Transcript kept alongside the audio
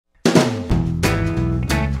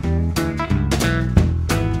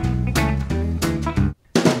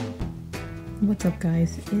What's up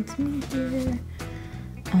guys, it's me here.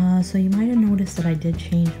 So you might have noticed that I did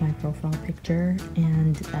change my profile picture,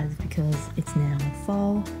 and that's because it's now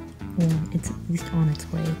fall. Well, it's at least on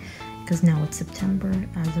its way, because now it's September.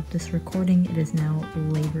 As of this recording, it is now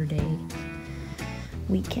Labor Day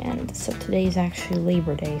weekend. So today is actually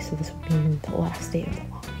Labor Day, so this will be the last day of the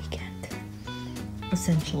long weekend,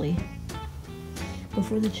 essentially.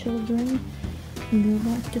 Before the children go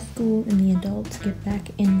back to school and the adults get back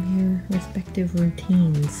in their respective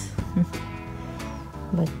routines.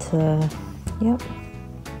 But, yep.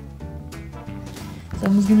 So I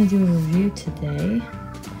was gonna do a review today.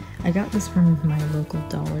 I got this from my local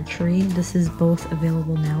Dollar Tree. This is both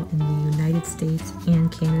available now in the United States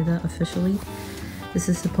and Canada officially. This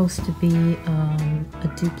is supposed to be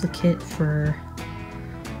a duplicate for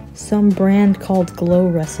some brand called Glow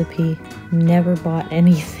Recipe. Never bought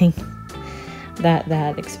anything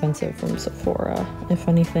that expensive from Sephora. If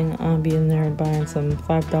anything, I'll be in there buying some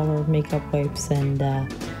 $5 makeup wipes and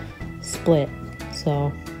Split.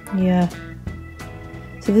 So yeah,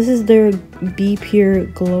 so this is their Be Pure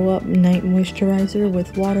Glow Up Night Moisturizer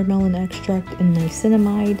with watermelon extract and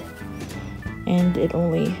niacinamide, and it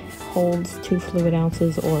only holds 2 fluid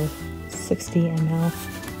ounces or 60 ml.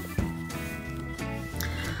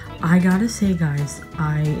 I gotta say guys,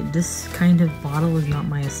 this kind of bottle is not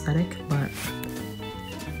my aesthetic, but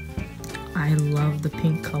I love the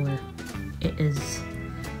pink color. It is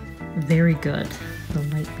very good. The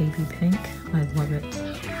light baby pink, I love it.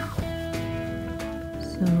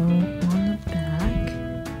 So on the back,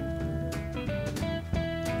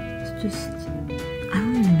 it's just, I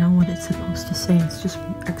don't even know what it's supposed to say. It's just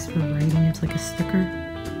extra writing. It's like a sticker.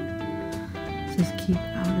 It says keep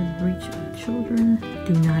out of reach of children.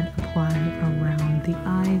 Do not apply around the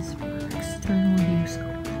eyes for external use only.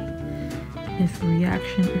 If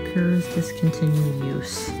reaction occurs, discontinue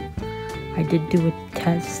use. I did do a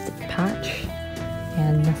test patch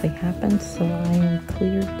and nothing happened, so I am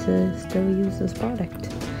cleared to still use this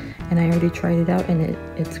product. And I already tried it out and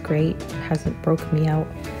it's great. It hasn't broken me out.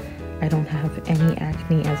 I don't have any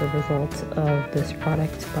acne as a result of this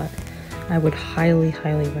product, but I would highly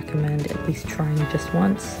recommend at least trying just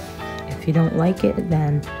once. If you don't like it,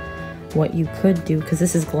 then what you could do, because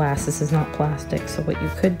this is glass, this is not plastic, so what you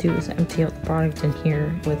could do is empty out the product in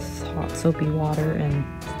here with hot soapy water and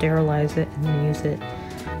sterilize it, and then use it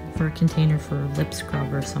for a container for a lip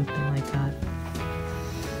scrub or something like that.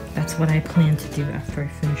 That's what I plan to do after I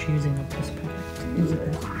finish using up this product, is it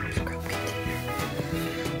as a lip scrub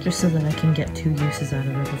container, just so that I can get 2 uses out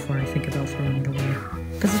of it before I think about throwing it away.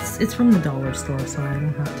 Because it's from the dollar store, so I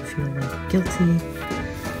don't have to feel like guilty,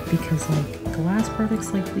 because like glass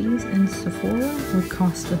products like these in Sephora would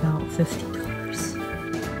cost about $50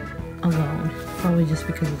 alone, probably just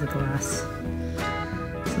because of the glass.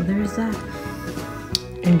 So there's that.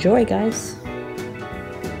 Enjoy guys!